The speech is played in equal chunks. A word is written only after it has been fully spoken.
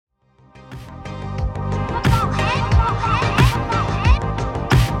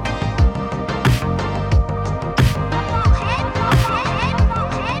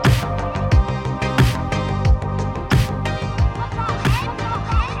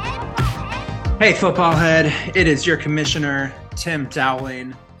Hey, football head, it is your commissioner, Tim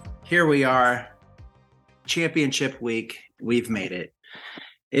Dowling. Here we are, championship week. We've made it.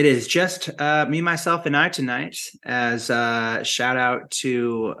 It is just me, myself, and I tonight, as shout out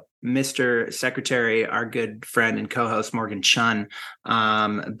to Mr. Secretary, our good friend and co-host Morgan Chun.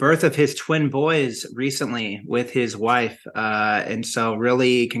 Birth of his twin boys recently with his wife. And so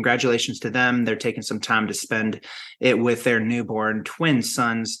really congratulations to them. They're taking some time to spend it with their newborn twin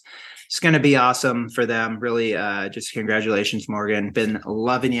sons. It's going to be awesome for them. Really, just congratulations, Morgan. Been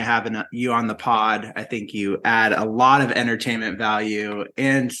loving having you on the pod. I think you add a lot of entertainment value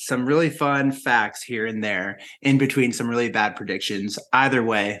and some really fun facts here and there in between some really bad predictions. Either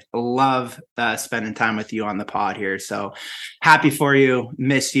way, love spending time with you on the pod here. So happy for you.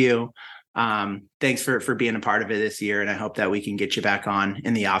 Miss you. Thanks for being a part of it this year. And I hope that we can get you back on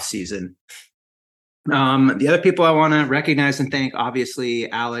in the off season. The other people I want to recognize and thank, obviously,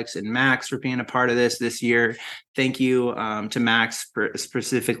 Alex and Max for being a part of this year. Thank you to Max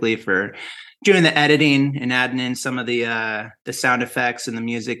specifically for doing the editing and adding in some of the sound effects and the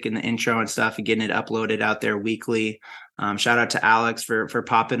music and the intro and stuff and getting it uploaded out there weekly. Shout out to Alex for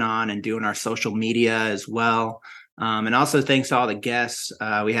popping on and doing our social media as well. And also thanks to all the guests.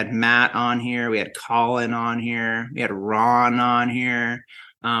 We had Matt on here. We had Colin on here. We had Ron on here.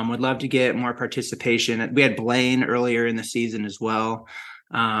 Would love to get more participation. We had Blaine earlier in the season as well.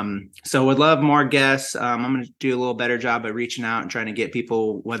 So would love more guests. I'm going to do a little better job of reaching out and trying to get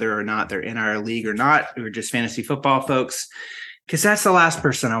people, whether or not they're in our league or not, or just fantasy football folks, because that's the last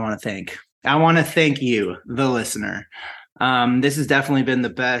person I want to thank. I want to thank you, the listener. This has definitely been the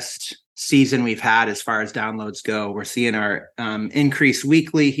best season we've had as far as downloads go. We're seeing our increase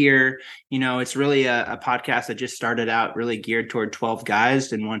weekly here. You know, it's really a podcast that just started out really geared toward 12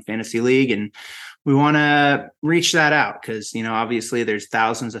 guys in one fantasy league. And we want to reach that out because, you know, obviously there's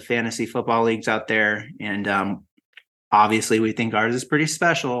thousands of fantasy football leagues out there. And obviously we think ours is pretty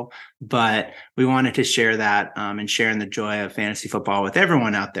special, but we wanted to share that and sharing the joy of fantasy football with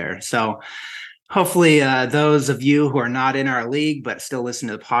everyone out there. So hopefully those of you who are not in our league but still listen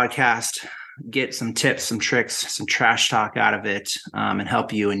to the podcast get some tips, some tricks, some trash talk out of it and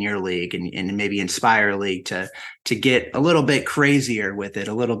help you in your league and maybe inspire a league to get a little bit crazier with it,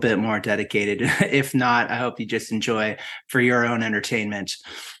 a little bit more dedicated. If not, I hope you just enjoy for your own entertainment.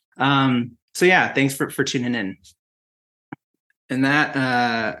 So yeah, thanks for tuning in. And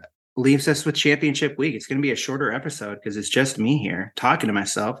that leaves us with championship week. It's going to be a shorter episode because it's just me here talking to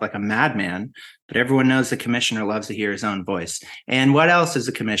myself like a madman. But everyone knows the commissioner loves to hear his own voice. And what else does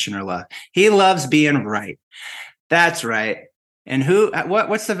the commissioner love? He loves being right. That's right. And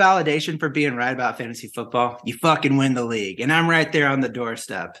what's the validation for being right about fantasy football? You fucking win the league. And I'm right there on the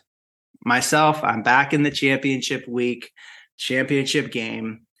doorstep. Myself, I'm back in the championship week, championship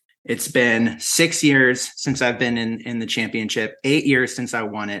game. It's been 6 years since I've been in the championship, 8 years since I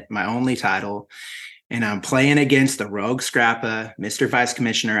won it, my only title. And I'm playing against the rogue scrappa, Mr. Vice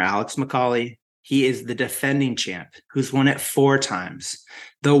Commissioner Alex McCauley. He is the defending champ who's won it 4 times,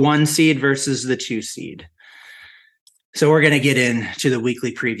 the 1 seed versus the 2 seed. So we're going to get into the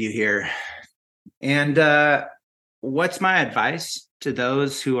weekly preview here. And what's my advice to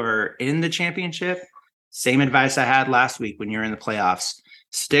those who are in the championship? Same advice I had last week when you're in the playoffs.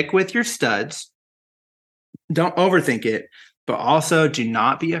 Stick with your studs. Don't overthink it, but also do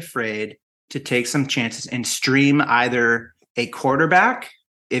not be afraid to take some chances and stream either a quarterback.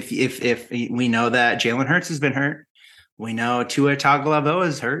 If we know that Jalen Hurts has been hurt, we know Tua Tagovailoa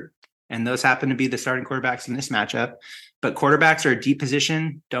is hurt, and those happen to be the starting quarterbacks in this matchup. But quarterbacks are a deep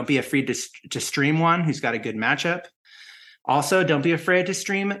position. Don't be afraid to stream one who's got a good matchup. Also, don't be afraid to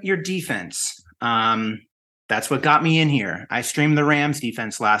stream your defense. That's what got me in here. I streamed the Rams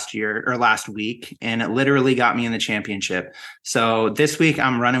defense last week, and it literally got me in the championship. So this week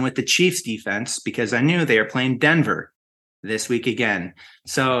I'm running with the Chiefs defense because I knew they are playing Denver this week again.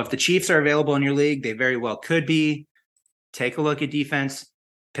 So if the Chiefs are available in your league, they very well could be. Take a look at defense,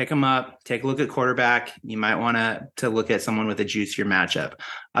 pick them up, take a look at quarterback. You might want to look at someone with a juicier matchup.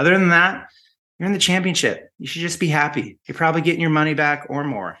 Other than that, you're in the championship. You should just be happy. You're probably getting your money back or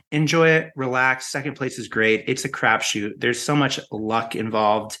more. Enjoy it. Relax. Second place is great. It's a crapshoot. There's so much luck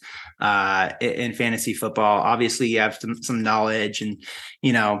involved in fantasy football. Obviously, you have some knowledge and,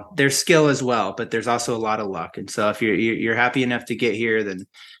 you know, there's skill as well, but there's also a lot of luck. And so if you're happy enough to get here, then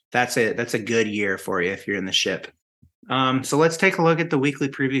that's a good year for you if you're in the ship. So let's take a look at the weekly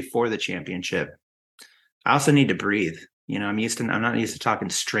preview for the championship. I also need to breathe. You know, I'm not used to talking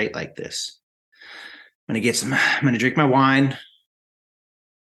straight like this. I'm going to drink my wine.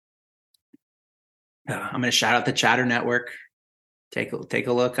 I'm going to shout out the Chatter Network. Take a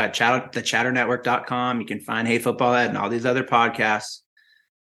look at thechatternetwork.com. You can find Hey Football Head and all these other podcasts.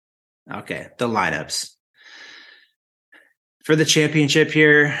 Okay, the lineups. For the championship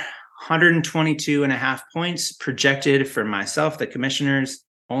here, 122.5 points projected for myself, the commissioners,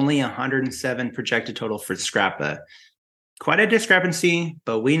 only 107 projected total for Scrappa. Quite a discrepancy,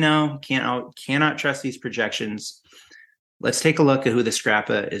 but we know cannot trust these projections. Let's take a look at who the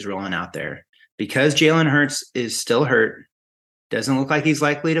Scrappa is rolling out there. Because Jalen Hurts is still hurt, doesn't look like he's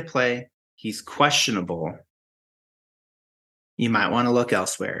likely to play, he's questionable, you might want to look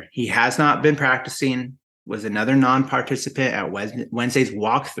elsewhere. He has not been practicing, was another non-participant at Wednesday's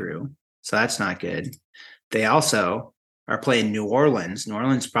walkthrough, so that's not good. They also are playing New Orleans. New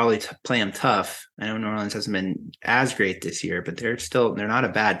Orleans probably play them tough. I know New Orleans hasn't been as great this year, but they're not a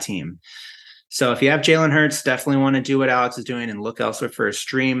bad team. So if you have Jalen Hurts, definitely want to do what Alex is doing and look elsewhere for a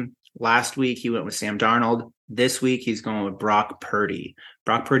stream. Last week, he went with Sam Darnold. This week, he's going with Brock Purdy.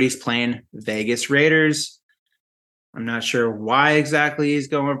 Brock Purdy's playing Vegas Raiders. I'm not sure why exactly he's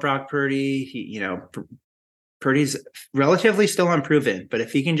going with Brock Purdy. Purdy's relatively still unproven, but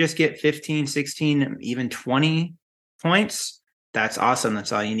if he can just get 15, 16, even 20 points, that's awesome.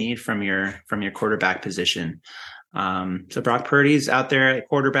 That's all you need from your quarterback position. So Brock Purdy's out there at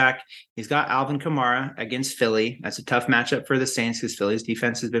quarterback. He's got Alvin Kamara against Philly. That's a tough matchup for the Saints because Philly's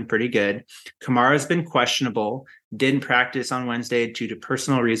defense has been pretty good. Kamara's been questionable, didn't practice on Wednesday due to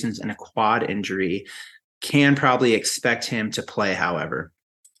personal reasons and a quad injury. Can probably expect him to play, however.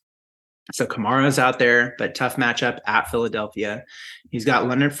 So Kamara's out there, but tough matchup at Philadelphia. He's got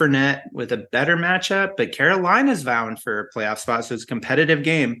Leonard Fournette with a better matchup, but Carolina's vowing for a playoff spot, so it's a competitive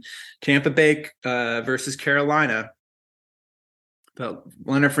game. Tampa Bay versus Carolina. But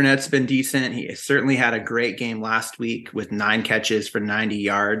Leonard Fournette's been decent. He certainly had a great game last week with 9 catches for 90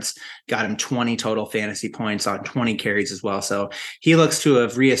 yards. Got him 20 total fantasy points on 20 carries as well. So he looks to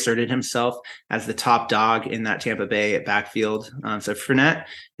have reasserted himself as the top dog in that Tampa Bay backfield. So Fournette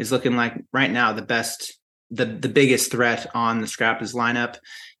is looking like right now the biggest threat on the Scrappa's lineup.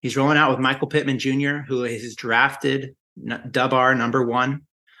 He's rolling out with Michael Pittman Jr., who is drafted Dub-R number 1.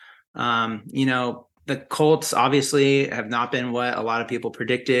 The Colts obviously have not been what a lot of people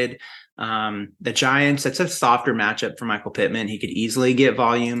predicted. The Giants, that's a softer matchup for Michael Pittman. He could easily get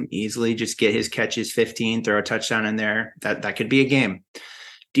volume, easily just get his catches 15, throw a touchdown in there. That could be a game.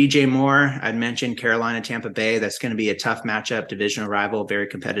 DJ Moore, I'd mentioned Carolina, Tampa Bay. That's going to be a tough matchup, divisional rival, very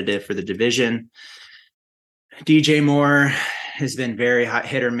competitive for the division. DJ Moore has been very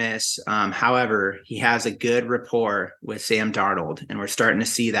hit or miss. However, he has a good rapport with Sam Darnold, and we're starting to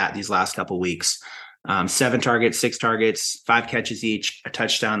see that these last couple of weeks. 7 targets, 6 targets, 5 catches each, a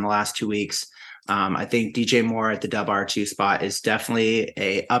touchdown in the last 2 weeks. I think DJ Moore at the R2 spot is definitely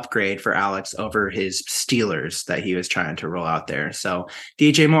a upgrade for Alex over his Steelers that he was trying to roll out there. So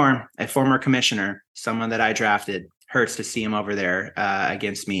DJ Moore, a former commissioner, someone that I drafted, hurts to see him over there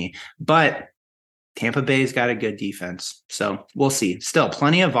against me. But Tampa Bay's got a good defense. So we'll see. Still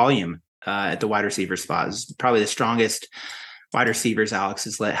plenty of volume at the wide receiver spot. It's probably the strongest wide receivers Alex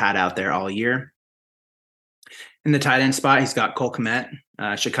has had out there all year. In the tight end spot, he's got Cole Kmet.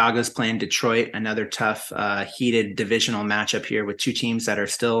 Chicago's playing Detroit, another tough, heated divisional matchup here with 2 teams that are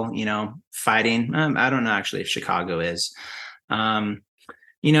still, fighting. I don't know actually if Chicago is.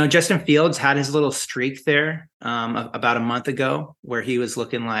 Justin Fields had his little streak there about a month ago where he was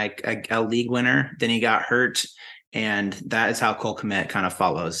looking like a league winner. Then he got hurt, and that is how Cole Kmet kind of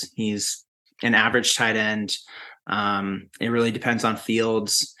follows. He's an average tight end. It really depends on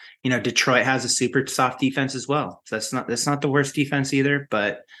Fields. Detroit has a super soft defense as well. So that's not the worst defense either,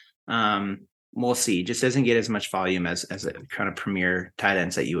 but we'll see. Just doesn't get as much volume as a kind of premier tight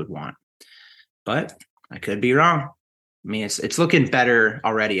ends that you would want. But I could be wrong. I mean, it's looking better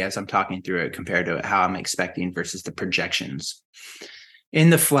already as I'm talking through it compared to how I'm expecting versus the projections.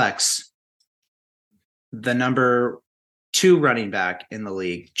 In the flex, the number 2 running back in the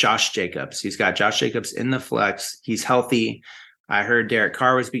league, Josh Jacobs. He's got Josh Jacobs in the flex. He's healthy. I heard Derek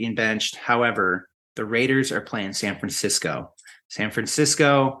Carr was being benched. However, the Raiders are playing San Francisco. San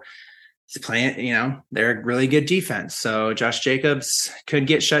Francisco is playing, they're a really good defense. So Josh Jacobs could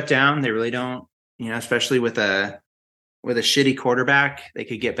get shut down. They really don't, especially with a shitty quarterback, they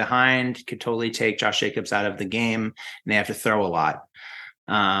could get behind, could totally take Josh Jacobs out of the game, and they have to throw a lot.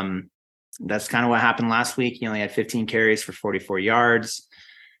 That's kind of what happened last week. He only had 15 carries for 44 yards,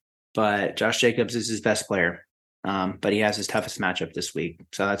 but Josh Jacobs is his best player. But he has his toughest matchup this week.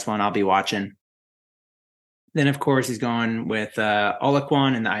 So that's one I'll be watching. Then, of course, he's going with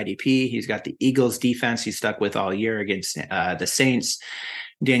Olaquan in the IDP. He's got the Eagles defense he's stuck with all year against the Saints.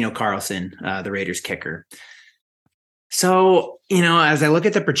 Daniel Carlson, the Raiders kicker. So, as I look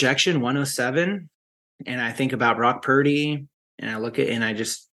at the projection 107 and I think about Brock Purdy and I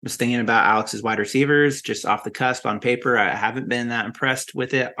just was thinking about Alex's wide receivers just off the cusp on paper. I haven't been that impressed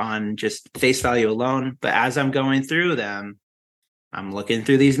with it on just face value alone. But as I'm going through them, I'm looking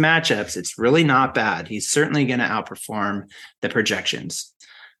through these matchups. It's really not bad. He's certainly going to outperform the projections,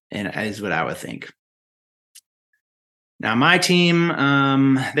 and is what I would think. Now, my team,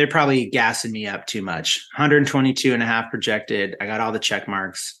 they're probably gassing me up too much. 122.5 projected. I got all the check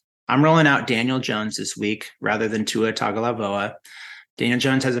marks. I'm rolling out Daniel Jones this week rather than Tua Tagovailoa. Daniel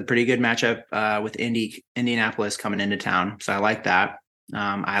Jones has a pretty good matchup with Indianapolis coming into town, so I like that.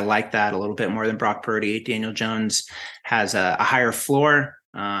 I like that a little bit more than Brock Purdy. Daniel Jones has a higher floor,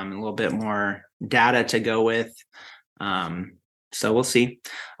 a little bit more data to go with. So we'll see.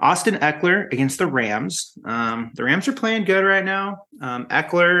 Austin Eckler against the Rams. The Rams are playing good right now.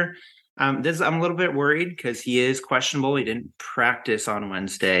 Eckler, I'm a little bit worried because he is questionable. He didn't practice on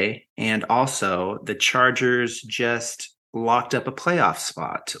Wednesday. And also the Chargers just locked up a playoff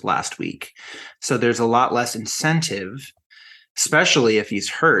spot last week. So there's a lot less incentive, especially if he's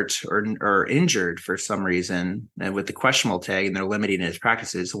hurt or injured for some reason with the questionable tag and they're limiting his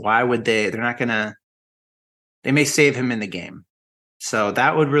practices. Why would they? They may save him in the game. So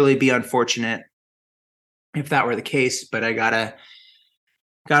that would really be unfortunate if that were the case, but I gotta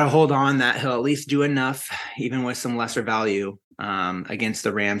hold on that he'll at least do enough, even with some lesser value, against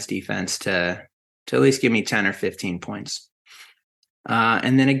the Rams defense to at least give me 10 or 15 points.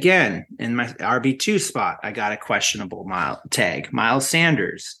 And then again, in my RB2 spot, I got a questionable tag. Miles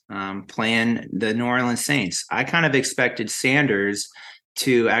Sanders playing the New Orleans Saints. I kind of expected Sanders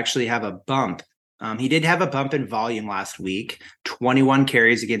to actually have a bump. He did have a bump in volume last week, 21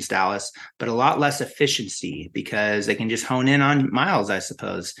 carries against Dallas, but a lot less efficiency because they can just hone in on Miles, I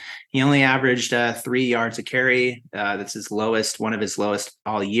suppose. He only averaged 3 yards a carry. That's his lowest, one of his lowest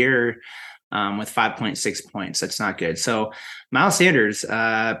all year, with 5.6 points. That's not good. So Miles Sanders,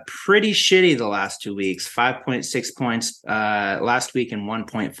 pretty shitty the last 2 weeks, 5.6 points last week and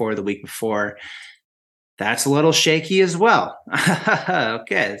 1.4 the week before. That's a little shaky as well.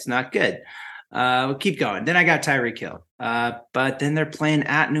 Okay, it's not good. We'll keep going. Then I got Tyreek Hill. But then they're playing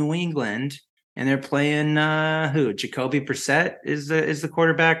at New England, and they're playing who? Jacoby Brissett is the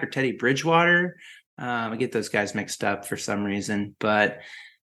quarterback, or Teddy Bridgewater. I get those guys mixed up for some reason. But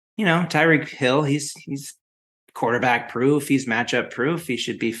Tyreek Hill, he's quarterback proof. He's matchup proof. He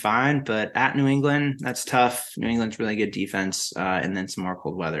should be fine. But at New England, that's tough. New England's really good defense, and then some more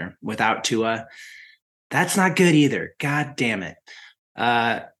cold weather without Tua. That's not good either. God damn it.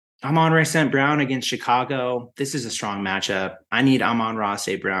 Amon-Ra St. Brown against Chicago. This is a strong matchup. I need Amon-Ra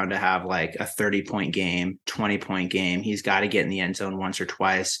St. Brown to have like a 30-point game, 20-point game. He's got to get in the end zone once or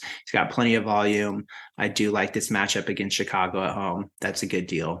twice. He's got plenty of volume. I do like this matchup against Chicago at home. That's a good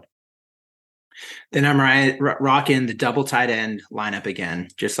deal. Then I'm rocking the double tight end lineup again,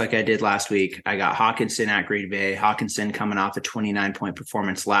 just like I did last week. I got Hawkinson at Green Bay. Hawkinson coming off a 29-point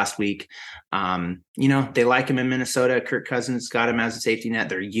performance last week. They like him in Minnesota. Kirk Cousins got him as a safety net.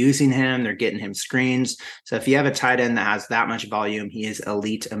 They're using him. They're getting him screens. So if you have a tight end that has that much volume, he is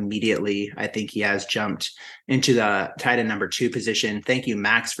elite immediately. I think he has jumped into the tight end number 2 position. Thank you,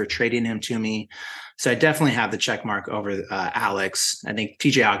 Max, for trading him to me. So I definitely have the check mark over Alex. I think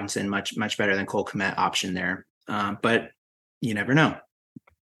TJ Hawkinson much better than Cole Kmet option there. But you never know.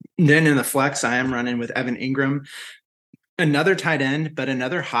 Then in the flex, I am running with Evan Ingram, another tight end, but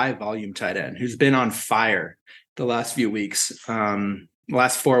another high volume tight end who's been on fire the last few weeks.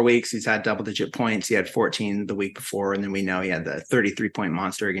 Last 4 weeks, he's had double-digit points. He had 14 the week before, and then we know he had the 33-point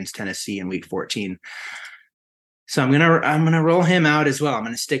monster against Tennessee in week 14. So I'm gonna roll him out as well. I'm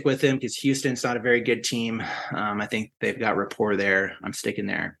gonna stick with him because Houston's not a very good team. I think they've got rapport there. I'm sticking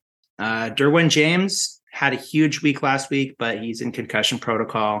there. Derwin James had a huge week last week, but he's in concussion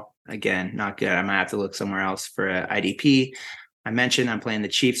protocol. Again, not good. I might have to look somewhere else for an IDP. I mentioned I'm playing the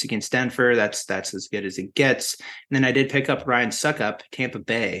Chiefs against Denver. That's as good as it gets. And then I did pick up Ryan Suckup, Tampa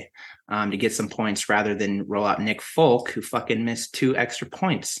Bay, to get some points rather than roll out Nick Folk, who fucking missed 2 extra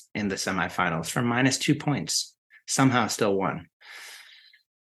points in the semifinals for -2 points. Somehow still won.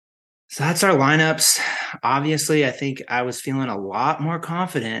 So that's our lineups. Obviously, I think I was feeling a lot more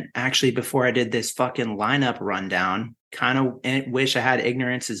confident actually before I did this fucking lineup rundown. Kind of wish I had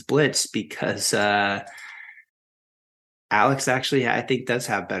Ignorance's Blitz because Alex actually, I think, does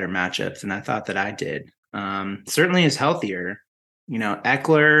have better matchups than I thought that I did. Certainly is healthier.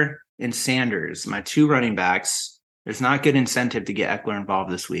 Eckler and Sanders, my 2 running backs. There's not good incentive to get Eckler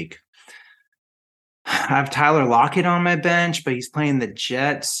involved this week. I have Tyler Lockett on my bench, but he's playing the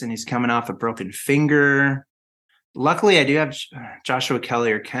Jets and he's coming off a broken finger. Luckily, I do have Joshua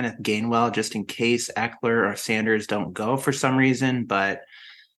Kelly or Kenneth Gainwell just in case Eckler or Sanders don't go for some reason, but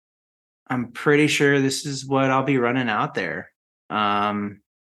I'm pretty sure this is what I'll be running out there,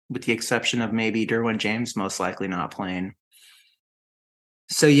 with the exception of maybe Derwin James most likely not playing.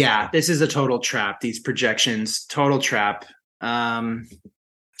 So yeah, this is a total trap. These projections, total trap.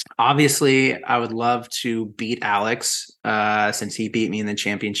 Obviously, I would love to beat Alex since he beat me in the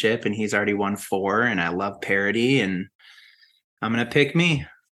championship and he's already won 4, and I love parity, and I'm gonna pick me,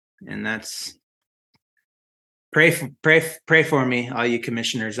 and that's pray for me, all you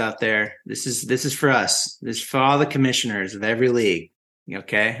commissioners out there. This is for us. This is for all the commissioners of every league.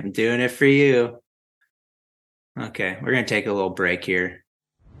 Okay, I'm doing it for you. Okay, we're gonna take a little break here.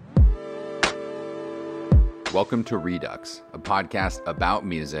 Welcome to Redux, a podcast about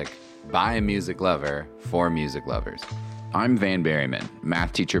music, by a music lover, for music lovers. I'm Van Berryman,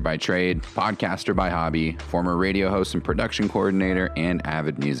 math teacher by trade, podcaster by hobby, former radio host and production coordinator, and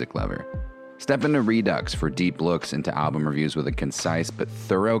avid music lover. Step into Redux for deep looks into album reviews with a concise but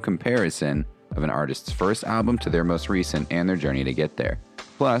thorough comparison of an artist's first album to their most recent and their journey to get there.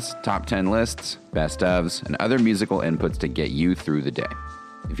 Plus, top 10 lists, best ofs, and other musical inputs to get you through the day.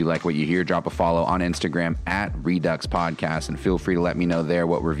 If you like what you hear, drop a follow on Instagram at Redux Podcast, and feel free to let me know there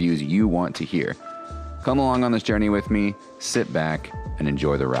what reviews you want to hear. Come along on this journey with me, sit back, and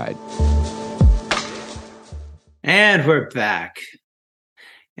enjoy the ride. And we're back.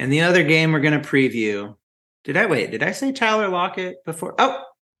 And the other game we're going to preview. Did I say Tyler Lockett before? Oh,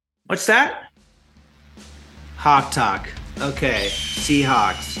 what's that? Hawk Talk. Okay,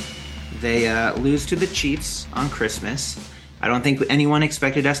 Seahawks. They lose to the Chiefs on Christmas. I don't think anyone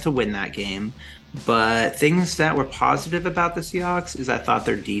expected us to win that game, but things that were positive about the Seahawks is I thought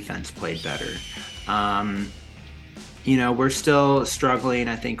their defense played better. We're still struggling,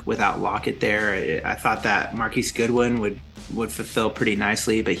 I think, without Lockett there. I thought that Marquise Goodwin would fulfill pretty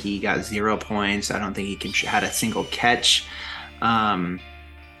nicely, but he got 0 points. I don't think he had a single catch.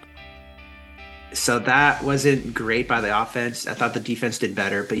 So that wasn't great by the offense. I thought the defense did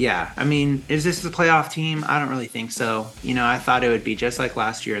better. But yeah, I mean, is this a playoff team? I don't really think so. I thought it would be just like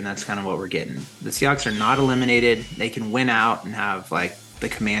last year, and that's kind of what we're getting. The Seahawks are not eliminated. They can win out and have like the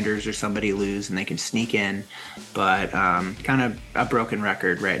Commanders or somebody lose, and they can sneak in. But kind of a broken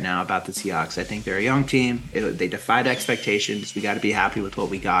record right now about the Seahawks. I think they're a young team. They defied expectations. We got to be happy with what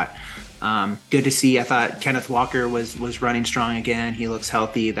we got. Good to see. I thought Kenneth Walker was running strong again. He looks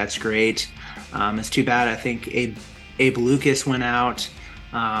healthy. That's great. It's too bad. I think Abe Lucas went out.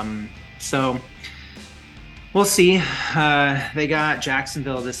 So we'll see. They got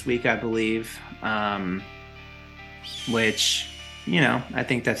Jacksonville this week, I believe, which, I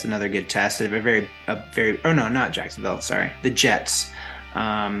think that's another good test. Not Jacksonville. Sorry. The Jets,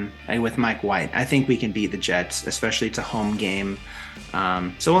 with Mike White. I think we can beat the Jets, especially it's a home game.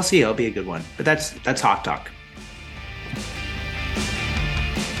 So we'll see. It'll be a good one, but that's Hawk Talk.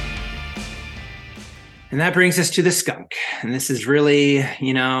 And that brings us to the skunk. And this is really,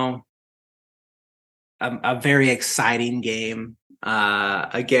 a very exciting game.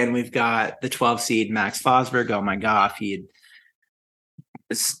 Again, we've got the 12 seed Max Fosberg. Oh my God, he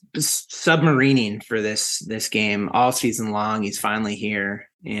submarining for this game all season long. He's finally here.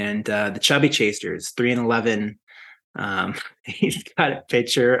 And the Chubby Chasers, 3-11. He's got a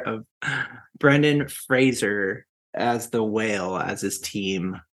picture of Brendan Fraser as the whale as his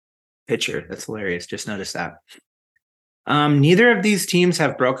team pitcher. That's hilarious. Just noticed that. Neither of these teams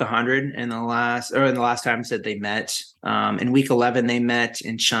have broke 100 in the last times that they met. In week 11, they met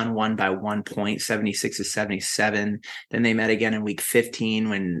and Chun won by 1 point, 76-77. Then they met again in week 15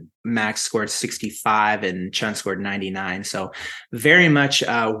 when Max scored 65 and Chun scored 99. So very much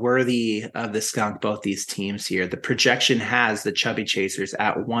worthy of the skunk, both these teams here. The projection has the Chubby Chasers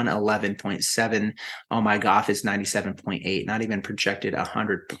at 111.7. Oh my gosh, is 97.8. Not even projected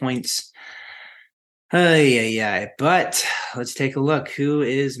 100 points. But let's take a look. Who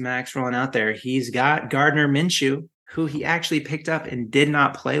is Max rolling out there? He's got Gardner Minshew, who he actually picked up and did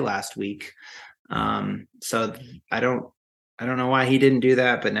not play last week. So I don't know why he didn't do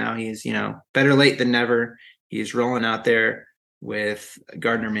that, but now he's, better late than never. He's rolling out there with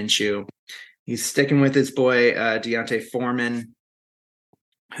Gardner Minshew. He's sticking with his boy, D'Onta Foreman,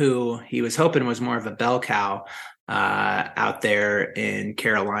 who he was hoping was more of a bell cow out there in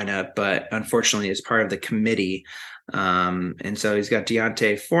Carolina, but unfortunately is part of the committee. And so he's got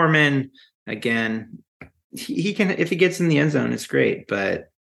D'Onta Foreman. Again, he can, if he gets in the end zone, it's great,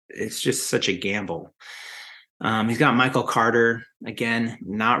 but it's just such a gamble. He's got Michael Carter, again,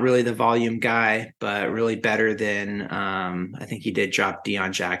 not really the volume guy, but really better than I think he did drop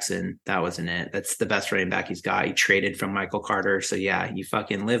Deion Jackson. That wasn't it. That's the best running back he's got. He traded from Michael Carter. So yeah, you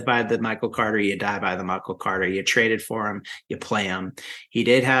fucking live by the Michael Carter, you die by the Michael Carter. You traded for him, you play him. He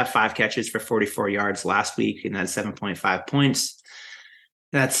did have 5 catches for 44 yards last week, and that's 7.5 points.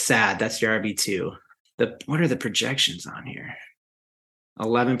 That's sad. That's your RB2. What are the projections on here?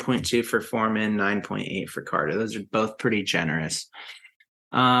 11.2 for Foreman, 9.8 for Carter. Those are both pretty generous.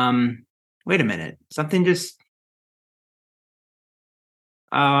 Wait a minute. Something just.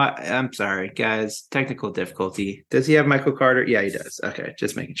 I'm sorry, guys. Technical difficulty. Does he have Michael Carter? Yeah, he does. Okay,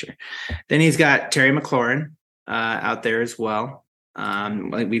 just making sure. Then he's got Terry McLaurin out there as well.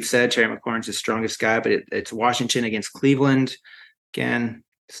 Like we've said, Terry McLaurin's the strongest guy, but it's Washington against Cleveland. Again,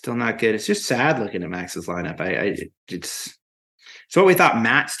 still not good. It's just sad looking at Max's lineup. It's what we thought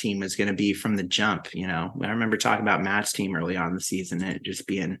Matt's team was going to be from the jump. I remember talking about Matt's team early on in the season, it just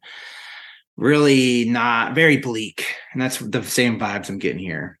being really not very bleak. And that's the same vibes I'm getting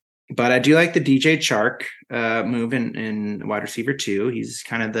here. But I do like the DJ Chark move in wide receiver 2. He's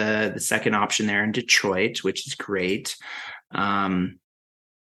kind of the second option there in Detroit, which is great. Then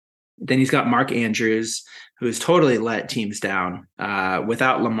he's got Mark Andrews, who's totally let teams down.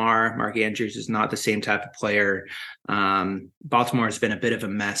 Without Lamar, Mark Andrews is not the same type of player. Baltimore has been a bit of a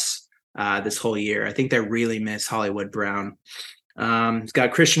mess this whole year. I think they really miss Hollywood Brown. He's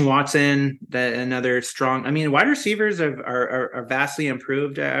got Christian Watson, another strong. Wide receivers are vastly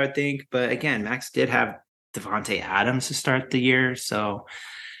improved, I would think. But again, Max did have Devontae Adams to start the year, so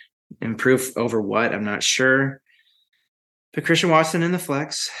improve over what, I'm not sure. But Christian Watson in the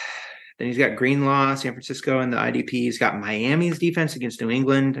flex. Then he's got Greenlaw, San Francisco, and the IDP. He's got Miami's defense against New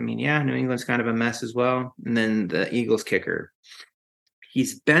England. New England's kind of a mess as well. And then the Eagles kicker.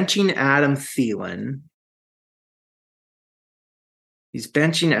 He's benching Adam Thielen.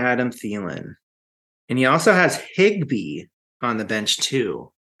 And he also has Higbee on the bench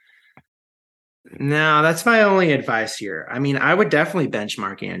too. Now, that's my only advice here. I would definitely bench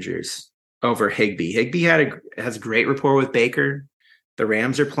Mark Andrews over Higbee. Higbee has great rapport with Baker. The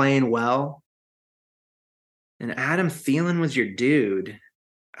Rams are playing well. And Adam Thielen was your dude.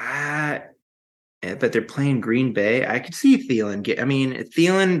 But they're playing Green Bay. I could see Thielen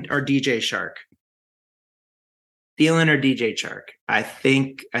Thielen or DJ Chark. I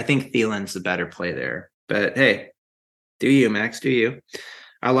think Thielen's the better play there. But hey, do you, Max? Do you?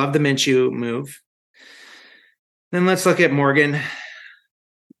 I love the Minshew move. Then let's look at Morgan.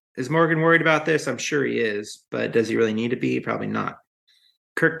 Is Morgan worried about this? I'm sure he is. But does he really need to be? Probably not.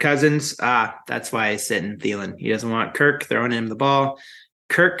 Kirk Cousins, that's why he's sitting Thielen. He doesn't want Kirk throwing him the ball.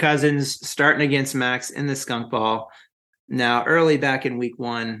 Kirk Cousins starting against Max in the skunk ball. Now, early back in week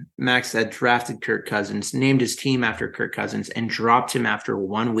 1, Max had drafted Kirk Cousins, named his team after Kirk Cousins, and dropped him after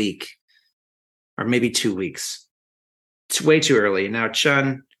 1 week or maybe 2 weeks. It's way too early. Now,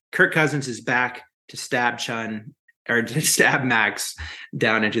 Kirk Cousins is back to stab Max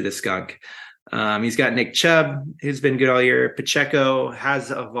down into the skunk. He's got Nick Chubb, who's been good all year. Pacheco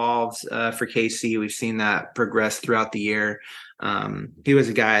has evolved for KC. We've seen that progress throughout the year. He was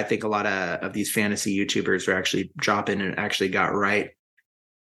a guy I think a lot of these fantasy YouTubers are actually dropping and actually got right.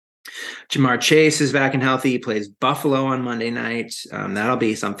 Jamar Chase is back and healthy. He plays Buffalo on Monday night. That'll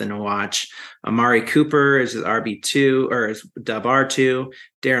be something to watch. Amari Cooper is his RB2 or his dub R2.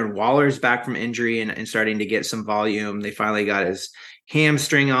 Darren Waller's back from injury and starting to get some volume. They finally got his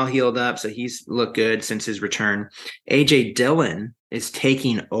hamstring all healed up, so he's looked good since his return. AJ Dillon is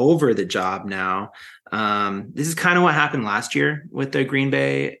taking over the job now. This is kind of what happened last year with the Green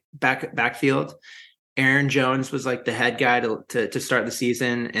Bay backfield. Aaron Jones was like the head guy to start the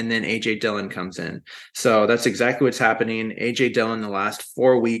season, and then AJ Dillon comes in. So that's exactly what's happening. AJ Dillon the last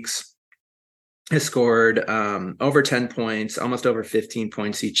 4 weeks has scored over 10 points, almost over 15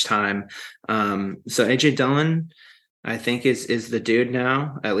 points each time. So AJ Dillon, I think, is the dude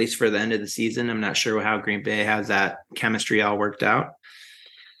now, at least for the end of the season. I'm not sure how Green Bay has that chemistry all worked out.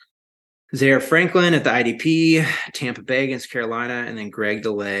 Zaire Franklin at the IDP, Tampa Bay against Carolina, and then Greg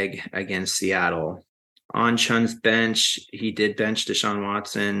DeLeg against Seattle. On Chun's bench, he did bench Deshaun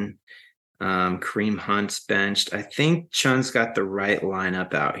Watson. Kareem Hunt's benched. I think Chun's got the right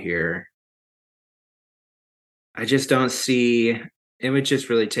lineup out here. I just don't see – it would just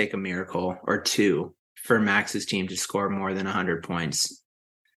really take a miracle or two for Max's team to score more than 100 points.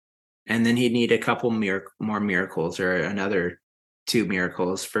 And then he'd need a couple more miracles or another 2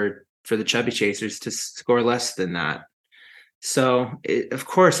 miracles for the Chubby Chasers to score less than that. So, of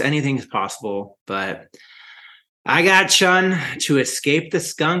course, anything is possible, but I got Chun to escape the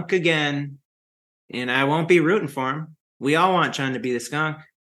skunk again and I won't be rooting for him. We all want Chun to be the skunk.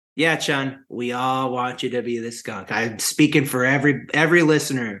 Yeah, Chun, we all want you to be the skunk. I'm speaking for every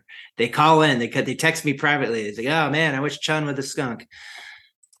listener. They call in, they text me privately. They say, "Oh man, I wish Chun was the skunk."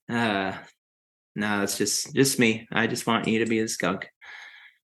 No, it's just me. I just want you to be the skunk.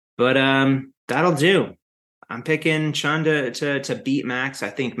 But that'll do. I'm picking Chun to beat Max. I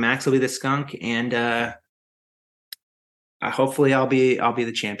think Max will be the skunk, and hopefully I'll be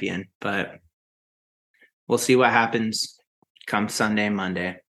the champion. But we'll see what happens come Sunday,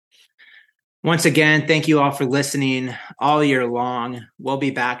 Monday. Once again, thank you all for listening all year long. We'll be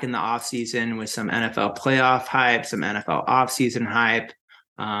back in the off season with some NFL playoff hype, some NFL off season hype,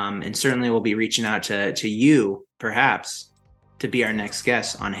 and certainly we'll be reaching out to you, perhaps, to be our next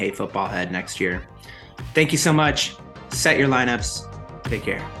guest on Hey Football Head next year. Thank you so much. Set your lineups. Take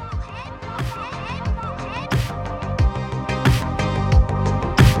care.